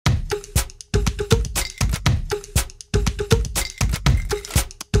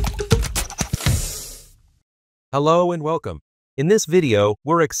Hello and welcome. In this video,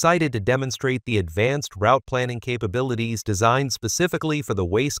 we're excited to demonstrate the advanced route planning capabilities designed specifically for the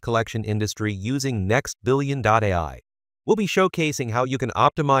waste collection industry using NextBillion.ai. We'll be showcasing how you can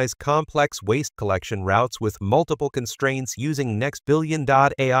optimize complex waste collection routes with multiple constraints using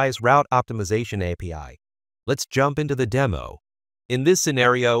NextBillion.ai's Route Optimization API. Let's jump into the demo. In this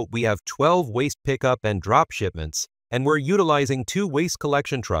scenario, we have 12 waste pickup and drop shipments, and we're utilizing 2 waste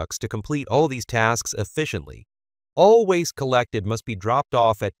collection trucks to complete all these tasks efficiently. All waste collected must be dropped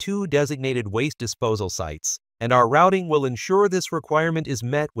off at 2 designated waste disposal sites, and our routing will ensure this requirement is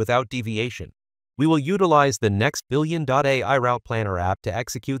met without deviation. We will utilize the NextBillion.ai Route Planner app to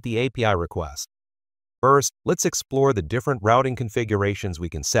execute the API request. First, let's explore the different routing configurations we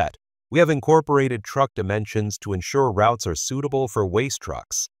can set. We have incorporated truck dimensions to ensure routes are suitable for waste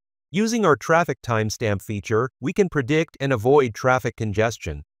trucks. Using our traffic timestamp feature, we can predict and avoid traffic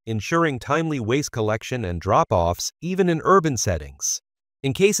congestion, ensuring timely waste collection and drop-offs even in urban settings.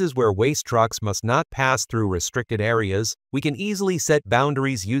 In cases where waste trucks must not pass through restricted areas, we can easily set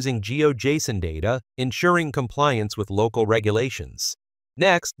boundaries using GeoJSON data, ensuring compliance with local regulations.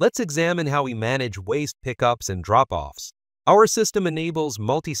 Next, let's examine how we manage waste pickups and drop-offs. Our system enables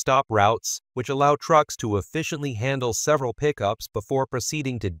multi-stop routes, which allow trucks to efficiently handle several pickups before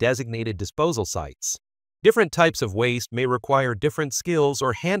proceeding to designated disposal sites. Different types of waste may require different skills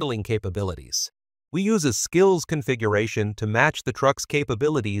or handling capabilities. We use a skills configuration to match the truck's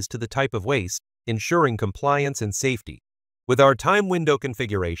capabilities to the type of waste, ensuring compliance and safety. With our time window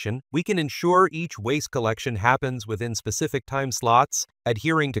configuration, we can ensure each waste collection happens within specific time slots,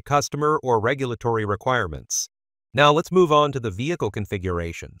 adhering to customer or regulatory requirements. Now let's move on to the vehicle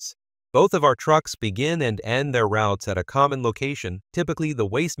configurations. Both of our trucks begin and end their routes at a common location, typically the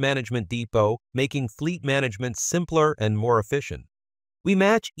waste management depot, making fleet management simpler and more efficient. We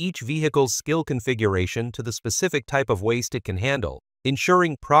match each vehicle's skill configuration to the specific type of waste it can handle,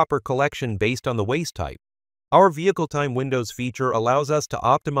 ensuring proper collection based on the waste type. Our vehicle time windows feature allows us to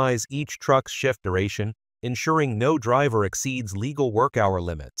optimize each truck's shift duration, ensuring no driver exceeds legal work hour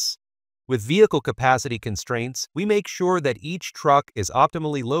limits. With vehicle capacity constraints, we make sure that each truck is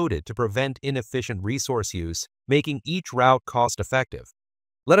optimally loaded to prevent inefficient resource use, making each route cost-effective.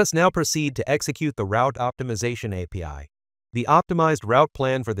 Let us now proceed to execute the Route Optimization API. The optimized route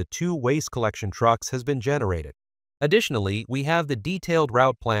plan for the 2 waste collection trucks has been generated. Additionally, we have the detailed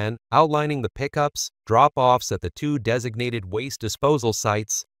route plan outlining the pickups, drop-offs at the 2 designated waste disposal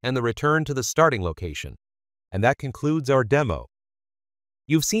sites, and the return to the starting location. And that concludes our demo.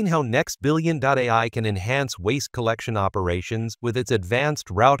 You've seen how NextBillion.ai can enhance waste collection operations with its advanced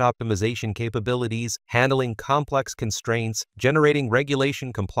route optimization capabilities, handling complex constraints, generating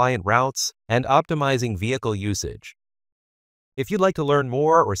regulation-compliant routes, and optimizing vehicle usage. If you'd like to learn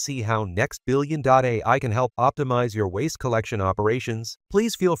more or see how NextBillion.ai can help optimize your waste collection operations,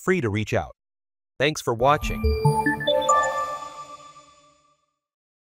 please feel free to reach out. Thanks for watching.